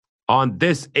On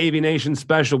this AVNation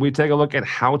special, we take a look at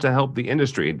how to help the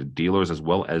industry and the dealers as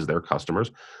well as their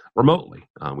customers remotely.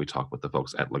 We talk with the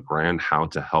folks at Legrand how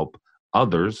to help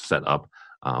others set up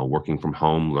working from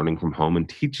home, learning from home, and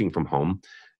teaching from home,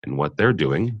 and what they're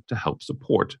doing to help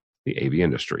support the AV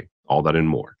industry. All that and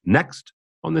more next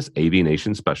on this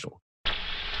AVNation special.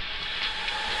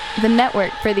 The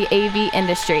network for the AV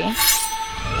industry.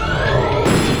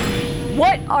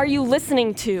 What are you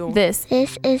listening to? This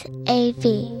is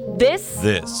AV. This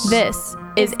is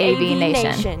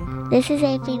AVNation. This is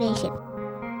AVNation.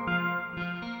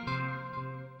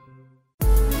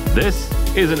 This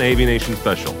is an AVNation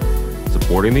special,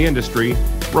 supporting the industry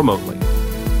remotely.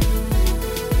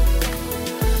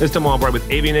 This time Albright with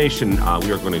AVNation.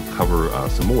 We are going to cover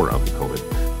some more of the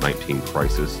COVID-19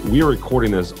 crisis. We are recording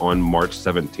this on March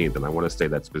 17th, and I want to say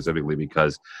that specifically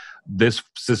because this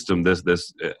system, this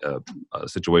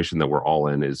situation that we're all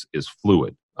in is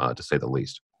fluid, to say the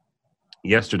least.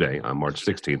 Yesterday, on March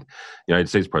 16th, the United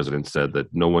States President said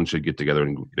that no one should get together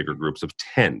in bigger groups of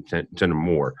 10 or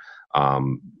more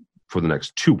for the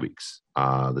next 2 weeks.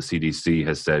 The CDC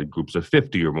has said groups of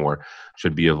 50 or more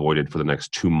should be avoided for the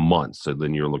next 2 months. So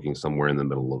then you're looking somewhere in the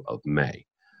middle of May.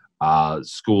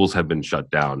 Schools have been shut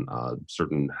down.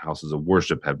 Certain houses of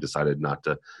worship have decided not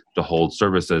to hold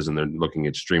services, and they're looking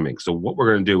at streaming. So what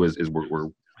we're going to do is we're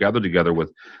gathered together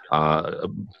with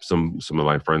some of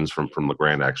my friends from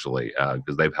Legrand, actually,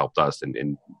 because they've helped us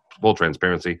in full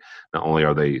transparency. Not only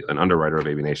are they an underwriter of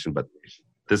AVNation, but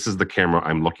this is the camera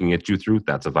I'm looking at you through.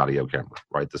 That's a Vadio camera,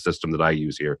 right? The system that I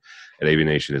use here at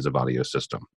AVNation is a Vadio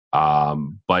system.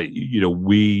 But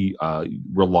we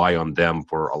rely on them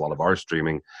for a lot of our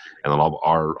streaming and a lot of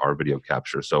our video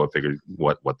capture. So I figured,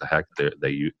 what the heck?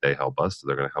 They help us, so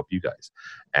they're going to help you guys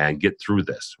and get through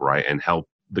this, right? And help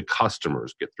the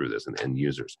customers get through this and end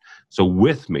users. So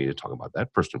with me to talk about that,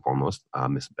 first and foremost,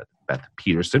 Miss Beth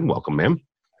Peterson. Welcome, ma'am.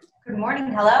 Good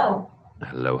morning. Hello.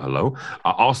 Hello.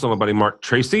 Also, my buddy Mark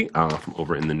Tracy from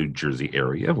over in the New Jersey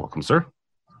area. Welcome, sir.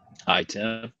 Hi,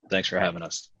 Tim. Thanks for having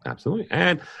us. Absolutely.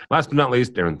 And last but not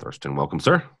least, Darren Thurston. Welcome,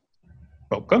 sir.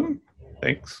 Welcome.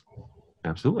 Thanks.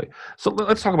 Absolutely. So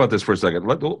let's talk about this for a second.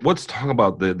 Let's talk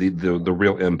about the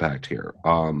real impact here.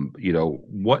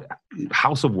 What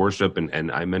house of worship,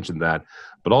 and I mentioned that,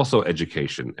 but also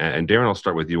education. And Darren, I'll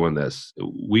start with you on this.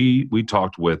 We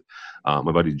talked with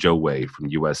my buddy Joe Way from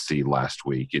USC last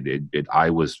week.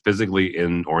 I was physically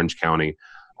in Orange County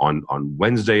on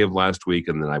Wednesday of last week,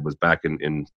 and then I was back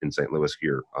in St. Louis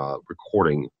here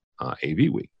recording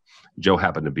AV Week. Joe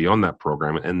happened to be on that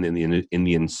program, and in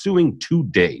the ensuing 2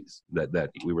 days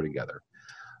that we were together,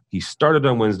 he started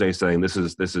on Wednesday saying, "This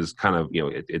is kind of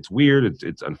it's weird,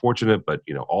 it's unfortunate, but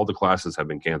all the classes have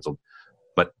been canceled.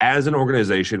 But as an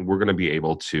organization, we're going to be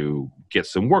able to get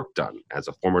some work done." As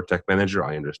a former tech manager,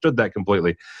 I understood that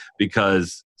completely,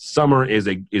 because summer is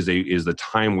the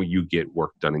time where you get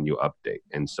work done and you update,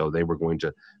 and so they were going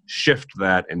to shift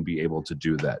that and be able to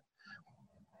do that.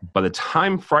 By the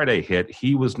time Friday hit,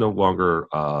 he was no longer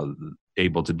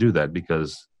able to do that,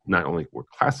 because not only were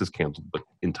classes canceled, but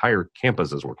entire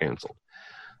campuses were canceled.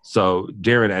 So,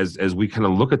 Darren, as we kind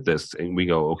of look at this and we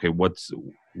go, okay, what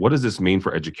does this mean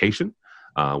for education?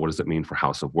 What does it mean for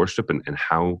house of worship? And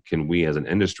how can we as an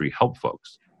industry help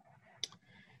folks?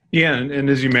 Yeah, and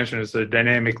as you mentioned, it's a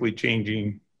dynamically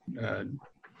changing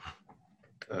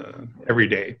every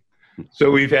day.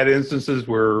 So we've had instances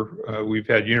where we've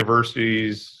had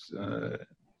universities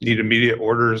need immediate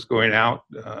orders going out,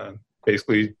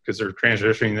 basically because they're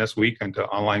transitioning this week into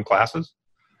online classes.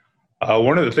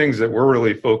 One of the things that we're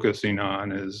really focusing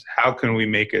on is how can we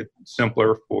make it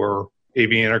simpler for AV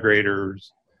integrators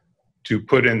to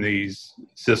put in these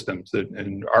systems.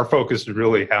 And our focus is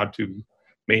really how to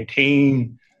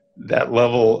maintain that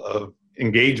level of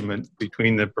engagement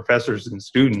between the professors and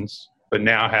students, but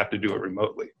now have to do it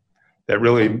remotely. That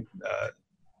really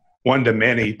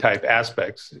one-to-many type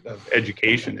aspects of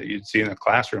education that you'd see in a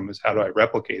classroom is how do I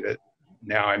replicate it?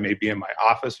 Now I may be in my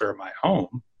office or my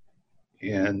home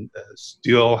and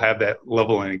still have that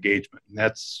level of engagement. And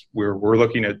that's where we're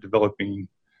looking at developing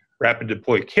rapid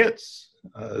deploy kits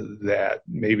that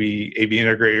maybe AV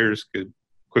integrators could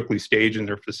quickly stage in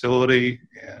their facility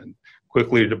and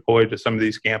quickly deploy to some of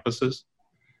these campuses.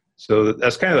 So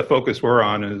that's kind of the focus we're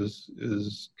on is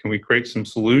can we create some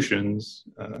solutions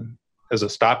as a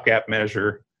stopgap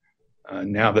measure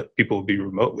now that people will be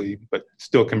remotely, but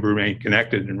still can remain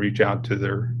connected and reach out to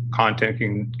their content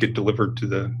and get delivered to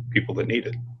the people that need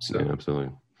it. So yeah,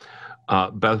 absolutely.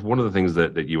 Beth, one of the things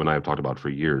that you and I have talked about for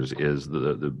years is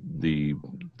the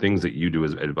things that you do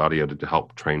as Vadio to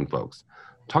help train folks.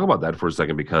 talk about that for a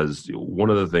second, because one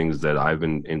of the things that I've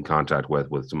been in contact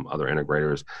with some other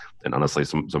integrators, and honestly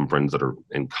some friends that are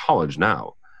in college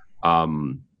now,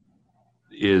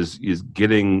 is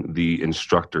getting the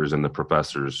instructors and the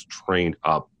professors trained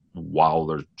up while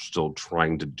they're still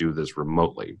trying to do this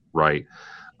remotely, right?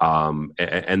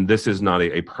 And this is not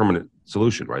a permanent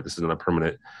solution, right? This is not a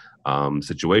permanent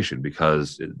situation,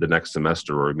 because the next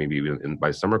semester, or maybe even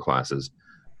by summer classes,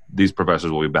 these professors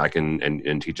will be back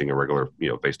in teaching a regular,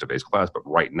 face-to-face class. But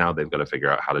right now, they've got to figure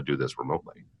out how to do this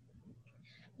remotely.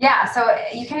 Yeah, so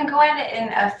you can go at it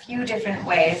in a few different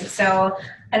ways. So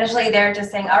initially they're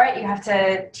just saying, all right, you have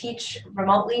to teach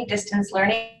remotely, distance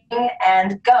learning,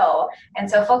 and go. And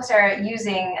so folks are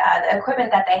using the equipment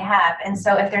that they have. And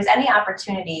so if there's any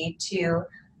opportunity to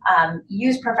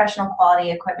use professional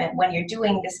quality equipment when you're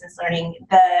doing distance learning,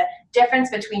 the difference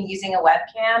between using a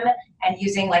webcam and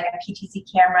using like a PTZ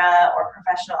camera or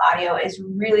professional audio is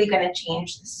really going to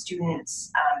change the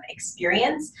student's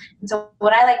experience. And so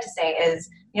what I like to say is,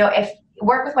 if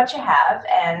work with what you have,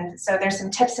 and so there's some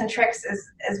tips and tricks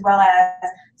as well as,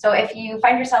 so if you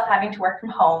find yourself having to work from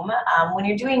home, when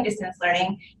you're doing distance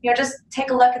learning, just take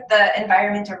a look at the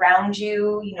environment around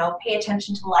you, pay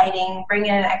attention to lighting, bring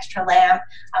in an extra lamp.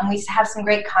 We have some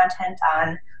great content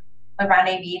on around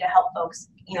AV to help folks,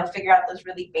 figure out those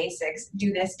really basics.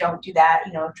 Do this, don't do that.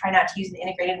 Try not to use an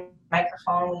integrated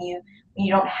microphone when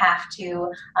you don't have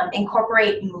to.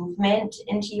 Incorporate movement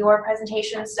into your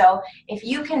presentation. So if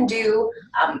you can do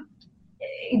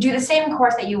the same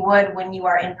course that you would when you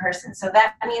are in person. So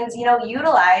that means,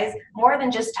 utilize more than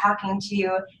just talking to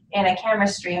you in a camera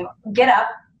stream. Get up,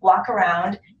 walk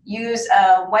around, use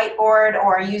a whiteboard,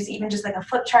 or use even just like a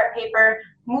flip chart paper,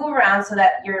 move around so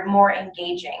that you're more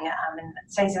engaging. And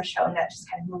studies have shown that just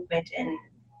kind of movement in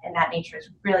that nature is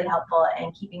really helpful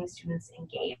in keeping students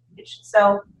engaged.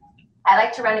 So I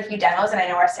like to run a few demos, and I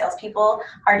know our salespeople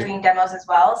are doing demos as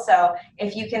well. So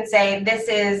if you can say, this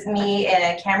is me in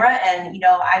a camera, and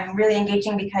I'm really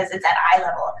engaging because it's at eye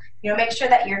level. Make sure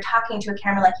that you're talking to a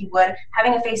camera like you would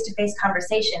having a face-to-face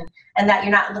conversation, and that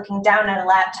you're not looking down at a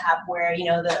laptop where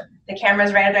the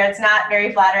camera's right there. It's not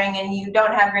very flattering, and you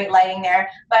don't have great lighting there.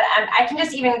 But I can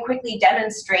just even quickly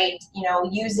demonstrate,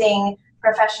 using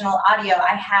professional audio.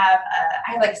 I have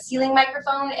like a ceiling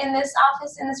microphone in this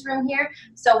office, in this room here.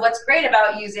 So what's great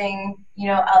about using,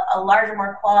 a larger,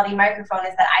 more quality microphone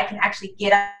is that I can actually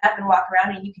get up and walk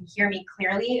around, and you can hear me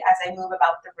clearly as I move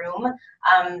about the room.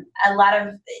 A lot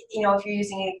of, if you're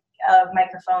using a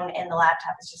microphone in the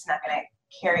laptop, it's just not going to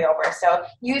carry over. So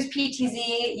use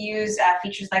PTZ, use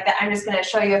features like that. I'm just going to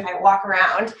show you if I walk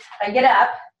around. I get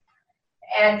up,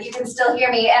 and you can still hear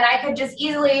me, and I could just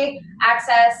easily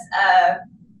access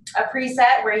a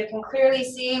preset where you can clearly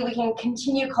see. We can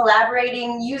continue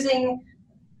collaborating using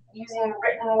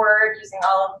written word, using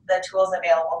all of the tools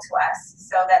available to us.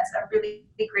 So that's a really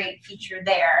great feature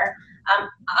there.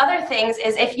 Other things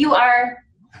is if you are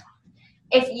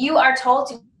told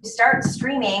to start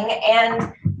streaming,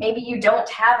 and maybe you don't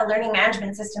have a learning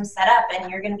management system set up, and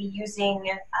you're going to be using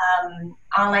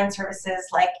online services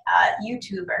like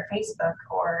YouTube or Facebook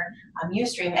or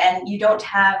Ustream, and you don't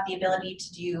have the ability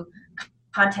to do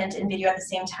content and video at the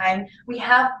same time. We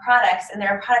have products, and there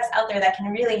are products out there that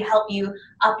can really help you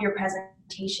up your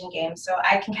presentation game. So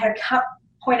I can kind of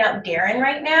point out Darren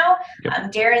right now.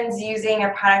 Yep. Darren's using a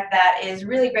product that is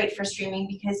really great for streaming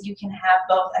because you can have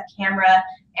both a camera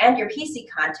and your PC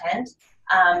content.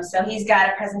 So he's got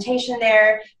a presentation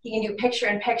there. He can do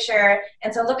picture-in-picture.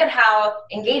 And so look at how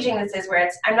engaging this is, where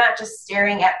I'm not just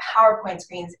staring at PowerPoint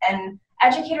screens. And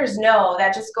educators know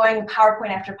that just going PowerPoint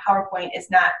after PowerPoint is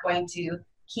not going to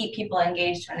keep people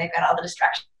engaged when they've got all the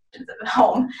distractions at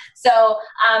home. So,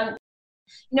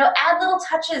 add little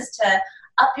touches to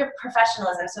up your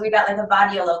professionalism. So we got like a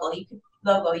Vadio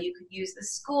logo. You could use the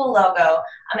school logo,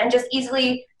 and just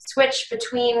easily switch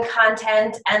between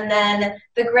content. And then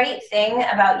the great thing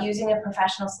about using a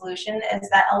professional solution is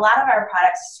that a lot of our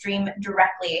products stream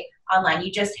directly online.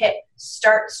 You just hit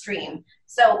start stream.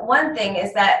 So one thing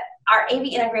is that our AV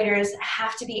integrators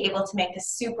have to be able to make this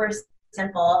super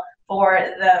simple for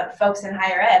the folks in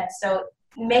higher ed. So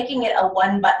making it a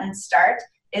one-button start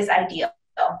is ideal,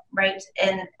 right?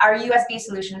 And our USB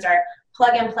solutions are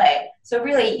plug and play. So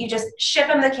really, you just ship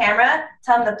them the camera,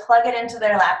 tell them to plug it into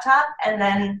their laptop, and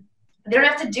then they don't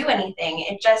have to do anything.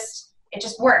 It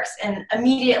just works, and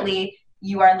immediately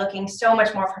you are looking so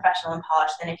much more professional and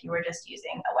polished than if you were just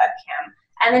using a webcam.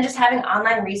 And then just having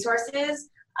online resources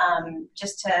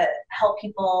just to help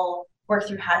people work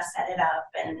through how to set it up,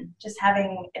 and just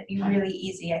having it be really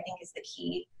easy, I think, is the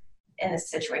key in this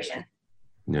situation.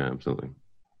 Yeah, absolutely.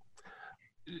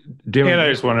 Darren, And I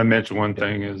just want to mention one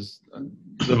thing is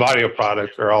the audio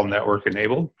products are all network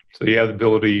enabled. So you have the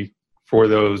ability for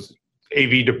those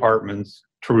AV departments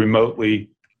to remotely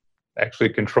actually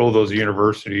control those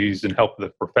universities and help the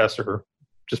professor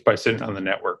just by sitting on the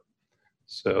network.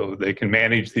 So they can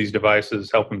manage these devices,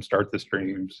 help them start the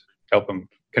streams, help them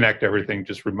connect everything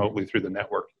just remotely through the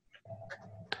network.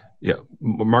 Yeah,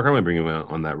 Mark, I'm going to bring you in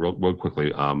on that real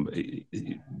quickly.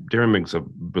 Darren makes a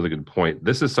really good point.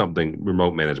 This is something,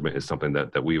 remote management is something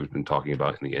that we've been talking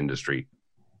about in the industry.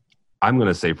 I'm going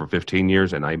to say for 15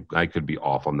 years, and I could be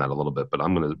off on that a little bit, but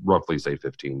I'm going to roughly say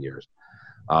 15 years.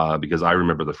 Because I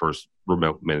remember the first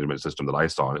remote management system that I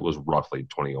saw, and it was roughly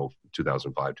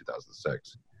 2005,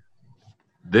 2006.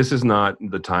 This is not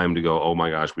the time to go, oh my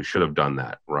gosh, we should have done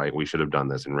that, right? We should have done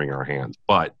this and wring our hands.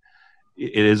 But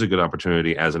it is a good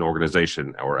opportunity as an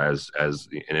organization or as an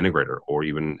integrator or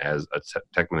even as a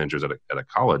tech managers at a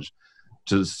college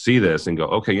to see this and go,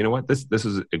 okay, you know what? This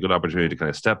is a good opportunity to kind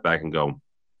of step back and go,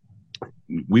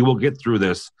 we will get through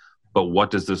this, but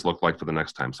what does this look like for the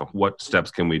next time? So what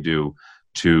steps can we do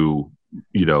to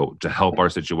help our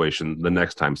situation the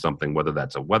next time something, whether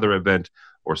that's a weather event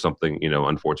or something,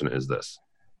 unfortunate as this?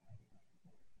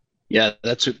 Yeah,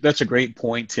 that's a great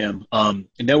point, Tim. The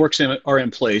networks are in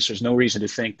place. There's no reason to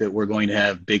think that we're going to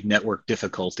have big network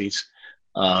difficulties.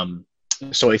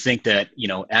 So I think that,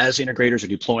 as integrators are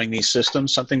deploying these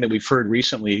systems, something that we've heard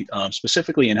recently,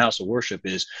 specifically in House of Worship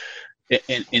is,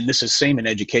 and this is same in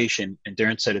education, and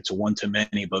Darren said it's a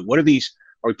one-to-many, but are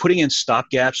we putting in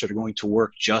stopgaps that are going to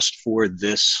work just for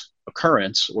this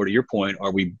occurrence, or to your point,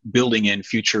 are we building in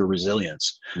future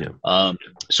resilience? Yeah.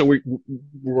 So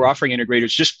we're offering integrators,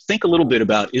 just think a little bit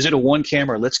about, is it a one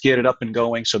camera? Let's get it up and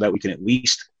going so that we can at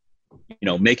least,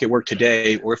 make it work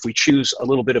today. Or if we choose a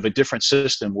little bit of a different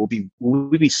system, will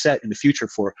we be set in the future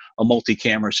for a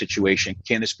multi-camera situation?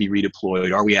 Can this be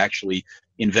redeployed? Are we actually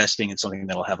investing in something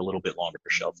that'll have a little bit longer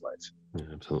shelf life? Yeah,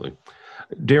 absolutely.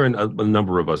 Darren, a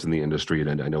number of us in the industry,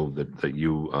 and I know that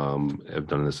you have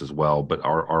done this as well, but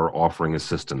are offering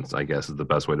assistance, I guess is the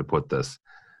best way to put this,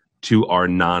 to our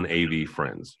non-AV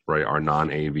friends, right? Our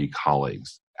non-AV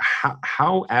colleagues.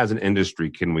 How as an industry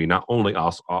can we not only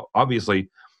obviously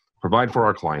provide for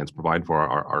our clients, provide for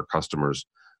our customers,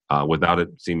 without it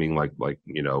seeming like we're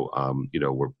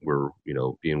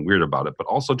being weird about it, but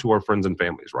also to our friends and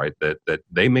families, right? That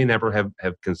they may never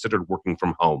have considered working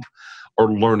from home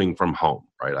or learning from home,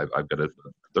 right? I've got a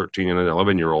 13 and an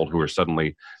 11-year-old who are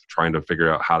suddenly trying to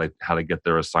figure out how to get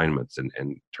their assignments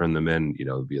and turn them in,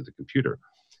 via the computer.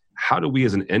 How do we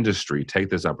as an industry take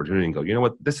this opportunity and go, you know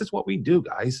what, this is what we do,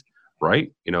 guys,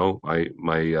 right?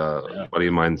 My buddy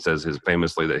of mine says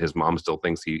famously that his mom still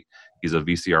thinks he's a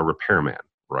VCR repairman,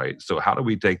 right? So how do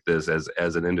we take this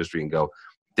as an industry and go,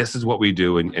 this is what we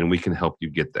do and we can help you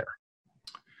get there?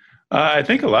 I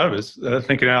think a lot of us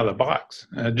thinking out of the box.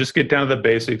 Just get down to the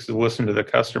basics and listen to the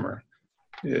customer.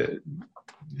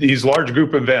 These large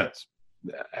group events,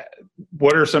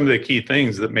 what are some of the key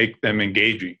things that make them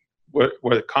engaging? What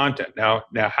are the content? Now,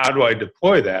 how do I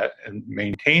deploy that and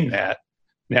maintain that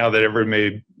now that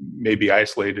everybody may be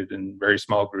isolated in very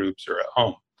small groups or at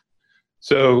home?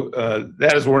 So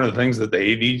that is one of the things that the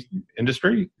AV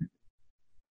industry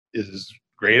is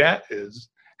great at, is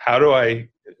how do I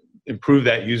improve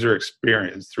that user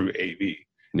experience through AV? Yeah.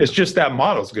 It's just that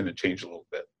model is going to change a little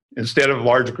bit. Instead of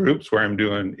large groups where I'm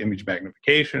doing image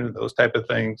magnification and those type of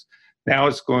things, now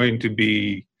it's going to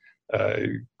be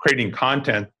creating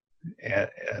content and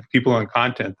people and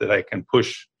content that I can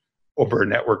push over a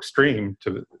network stream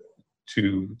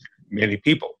to many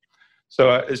people.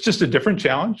 So it's just a different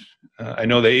challenge. I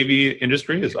know the AV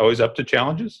industry is always up to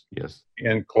challenges. Yes.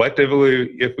 And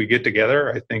collectively, if we get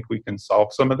together, I think we can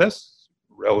solve some of this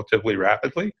relatively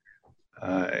rapidly.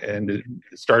 And it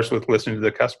starts with listening to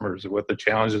the customers, what the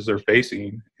challenges they're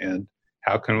facing, and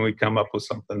how can we come up with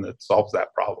something that solves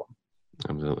that problem.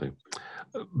 Absolutely.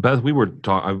 Beth,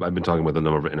 I've been talking with a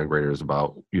number of integrators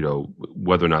about,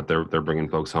 whether or not they're bringing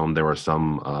folks home. There are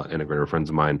some integrator friends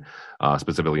of mine,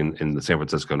 specifically in the San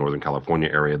Francisco, Northern California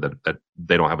area, that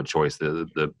they don't have a choice.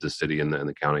 The city and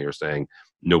the county are saying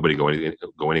nobody go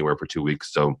anywhere for 2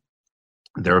 weeks. So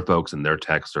their folks and their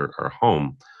techs are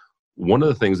home. One of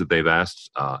the things that they've asked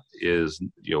is,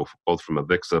 both from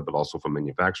Avixa but also from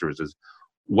manufacturers, is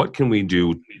what can we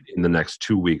do in the next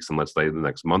 2 weeks and let's say the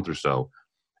next month or so,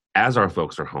 as our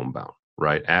folks are homebound,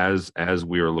 right? As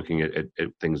we are looking at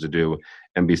things to do,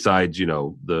 and besides,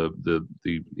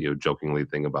 the jokingly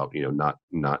thing about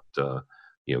not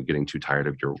getting too tired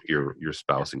of your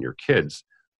spouse and your kids,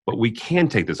 but we can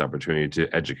take this opportunity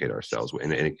to educate ourselves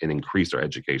and increase our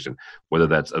education, whether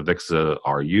that's AVIXA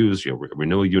RUs,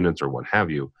 renewal units, or what have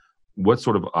you. What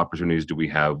sort of opportunities do we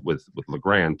have with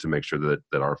LeGrand to make sure that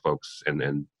our folks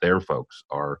and their folks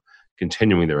are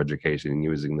continuing their education and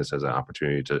using this as an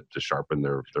opportunity to sharpen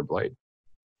their blade?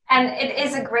 And it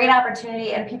is a great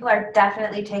opportunity, and people are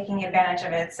definitely taking advantage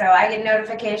of it. So I get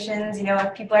notifications,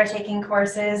 if people are taking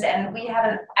courses, and we have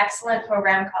an excellent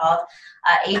program called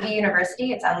AV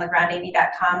University. It's on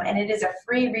legrandav.com, and it is a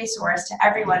free resource to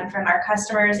everyone from our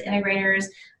customers, integrators,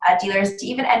 dealers, to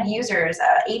even end users,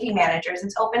 AV managers.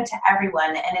 It's open to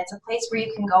everyone, and it's a place where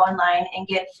you can go online and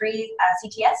get free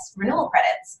CTS renewal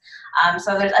credits.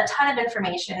 So there's a ton of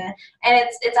information, and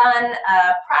it's on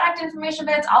product information,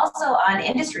 but it's also on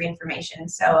industry information.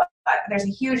 So there's a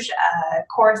huge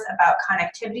course about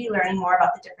connectivity, learning more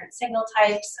about the different signal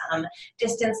types,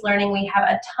 distance learning. We have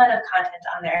a ton of content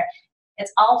on there.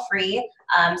 It's all free,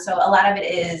 so a lot of it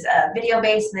is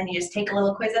video-based, and then you just take a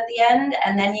little quiz at the end,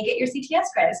 and then you get your CTS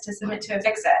credits to submit to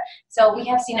AVIXA. So we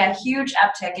have seen a huge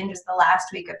uptick in just the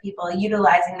last week of people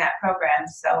utilizing that program.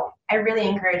 So I really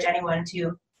encourage anyone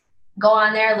to go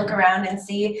on there, look around, and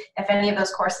see if any of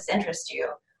those courses interest you.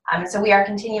 So we are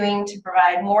continuing to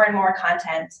provide more and more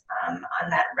content on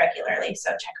that regularly,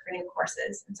 so check for new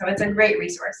courses. And so it's a great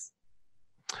resource.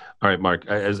 All right, Mark,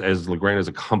 as LeGrand as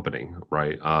a company,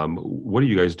 right, what are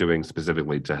you guys doing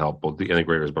specifically to help both the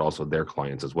integrators but also their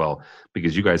clients as well?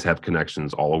 Because you guys have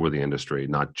connections all over the industry,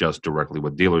 not just directly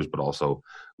with dealers, but also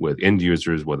with end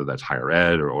users, whether that's higher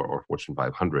ed or Fortune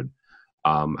 500.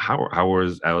 How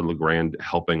is LeGrand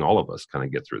helping all of us kind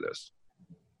of get through this?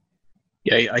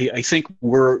 Yeah, I think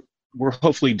we're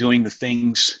hopefully doing the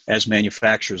things as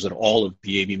manufacturers that all of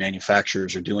the AV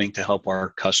manufacturers are doing to help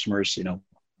our customers,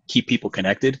 keep people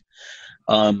connected.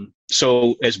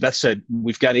 So as Beth said,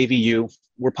 we've got AVU.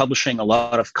 We're publishing a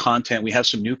lot of content. We have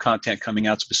some new content coming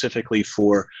out specifically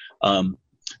for some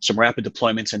rapid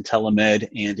deployments in telemed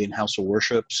and in house of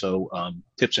worship. So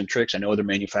tips and tricks. I know other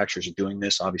manufacturers are doing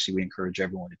this. Obviously, we encourage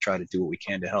everyone to try to do what we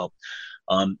can to help.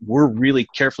 We're really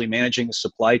carefully managing the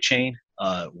supply chain.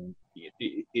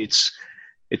 It's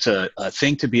a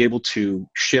thing to be able to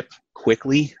ship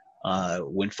quickly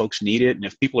when folks need it. And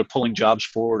if people are pulling jobs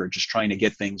forward or just trying to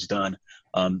get things done,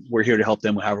 we're here to help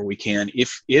them however we can.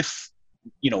 If it's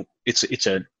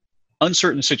an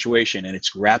uncertain situation and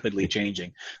it's rapidly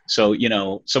changing. So,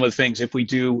 some of the things, if we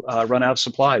do run out of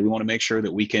supply, we want to make sure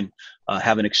that we can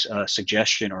have a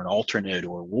suggestion or an alternate,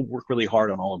 or we'll work really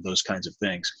hard on all of those kinds of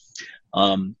things.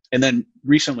 And then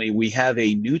recently we have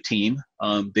a new team.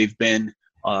 They've been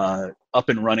up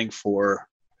and running for,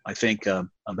 I think,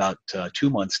 about 2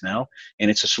 months now, and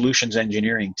it's a solutions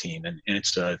engineering team, and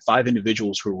it's 5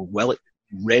 individuals who are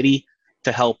ready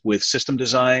to help with system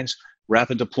designs,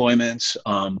 rapid deployments,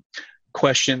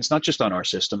 questions, not just on our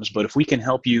systems, but if we can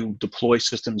help you deploy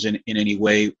systems in any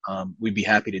way, we'd be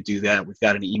happy to do that. We've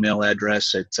got an email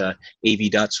address at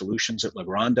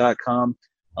av.solutions@legrand.com.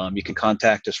 You can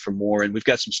contact us for more, and we've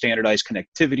got some standardized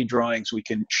connectivity drawings we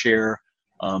can share,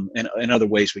 and other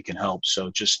ways we can help.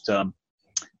 So just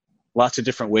lots of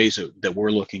different ways that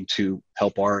we're looking to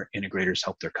help our integrators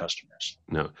help their customers.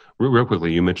 No, real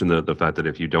quickly, you mentioned the fact that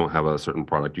if you don't have a certain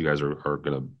product, you guys are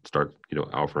going to start,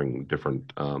 offering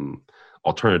different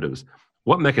alternatives.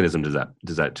 What mechanism does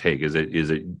that take? Is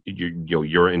it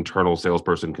your internal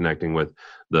salesperson connecting with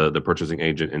the purchasing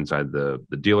agent inside the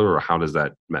dealer, or how does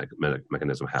that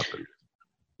mechanism happen?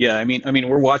 Yeah, I mean,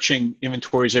 we're watching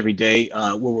inventories every day.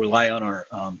 We'll rely on our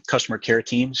customer care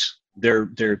teams.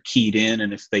 They're keyed in,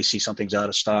 and if they see something's out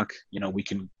of stock, we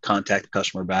can contact the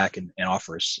customer back and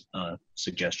offer a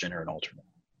suggestion or an alternate.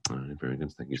 All right, very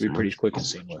good. Thank you. Should be pretty quick and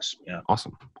seamless. Yeah.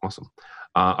 Awesome.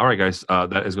 All right, guys,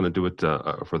 that is going to do it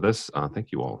for this.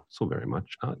 Thank you all so very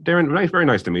much. Darren, very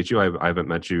nice to meet you. I haven't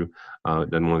met you,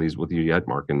 done one of these with you yet.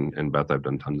 Mark and Beth, I've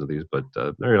done tons of these, but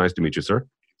very nice to meet you, sir.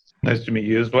 Nice to meet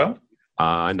you as well.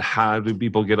 And how do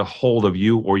people get a hold of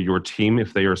you or your team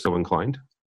if they are so inclined?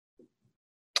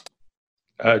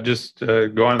 Just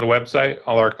go on the website.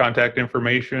 All our contact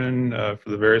information for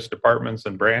the various departments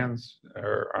and brands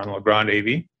are on LeGrand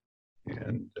AV,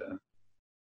 and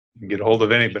you can get a hold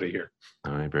of anybody here.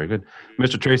 All right, very good.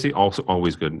 Mr. Tracy, also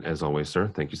always good as always,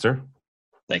 sir. Thank you, sir.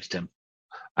 Thanks, Tim.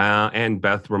 And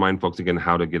Beth, remind folks again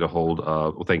how to get a hold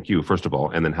of. Well, thank you first of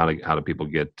all, and then how do people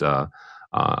get a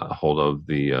hold of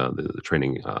the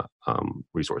training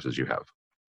resources you have?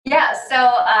 Yeah, so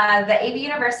the AV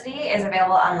University is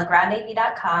available on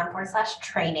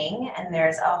legrandav.com/training, and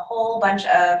there's a whole bunch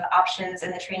of options in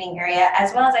the training area,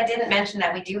 as well as I didn't mention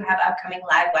that we do have upcoming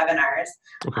live webinars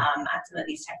on some of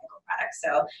these technical products.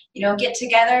 So, get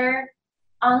together,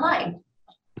 online.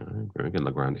 All right, very good.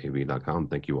 LegrandAV.com.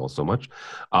 Thank you all so much.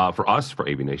 For us, for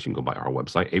AVNation, go by our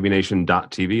website,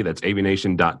 avnation.tv. That's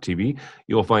avnation.tv.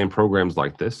 You'll find programs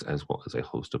like this, as well as a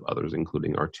host of others,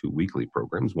 including our 2 weekly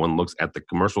programs. One looks at the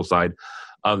commercial side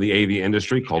of the AV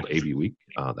industry called AV Week.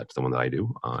 That's the one that I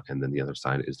do. And then the other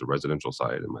side is the residential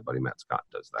side, and my buddy Matt Scott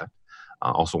does that.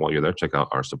 Also, while you're there, check out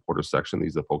our supporters section.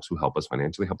 These are the folks who help us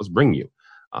financially, help us bring you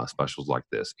specials like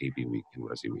this. AV Week and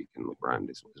Resi Week, and LeGrand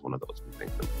is one of those. We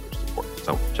thank them for their support.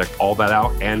 So check all that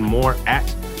out and more at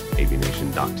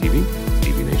avnation.tv. It's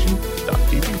AVNation.